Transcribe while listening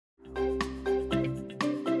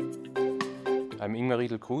I'm Ingmar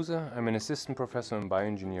Reidel-Kruse. I'm an assistant professor in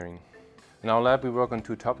bioengineering. In our lab we work on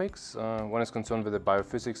two topics. One is concerned with the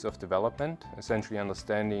biophysics of development, essentially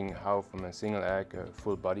understanding how from a single egg a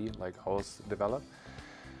full body like ours develop.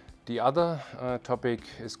 The other topic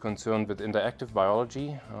is concerned with interactive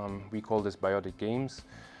biology. We call this biotic games.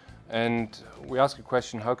 And we ask a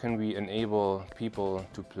question, how can we enable people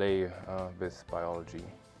to play with biology?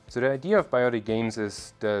 So the idea of biotic games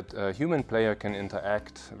is that a human player can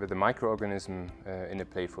interact with a microorganism in a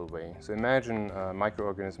playful way. So imagine a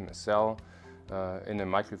microorganism, a cell, in a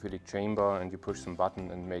microfluidic chamber, and you push some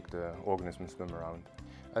button and make the organism swim around.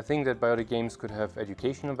 I think that biotic games could have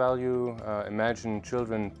educational value. Imagine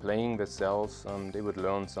children playing with cells, they would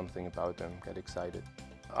learn something about them, get excited.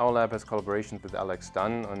 Our lab has collaborations with Alex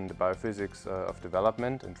Dunn on the biophysics of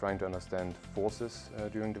development and trying to understand forces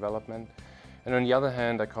during development. And on the other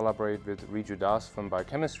hand, I collaborate with Riju Das from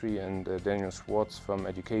biochemistry and Daniel Schwartz from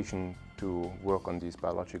education to work on these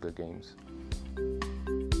biological games.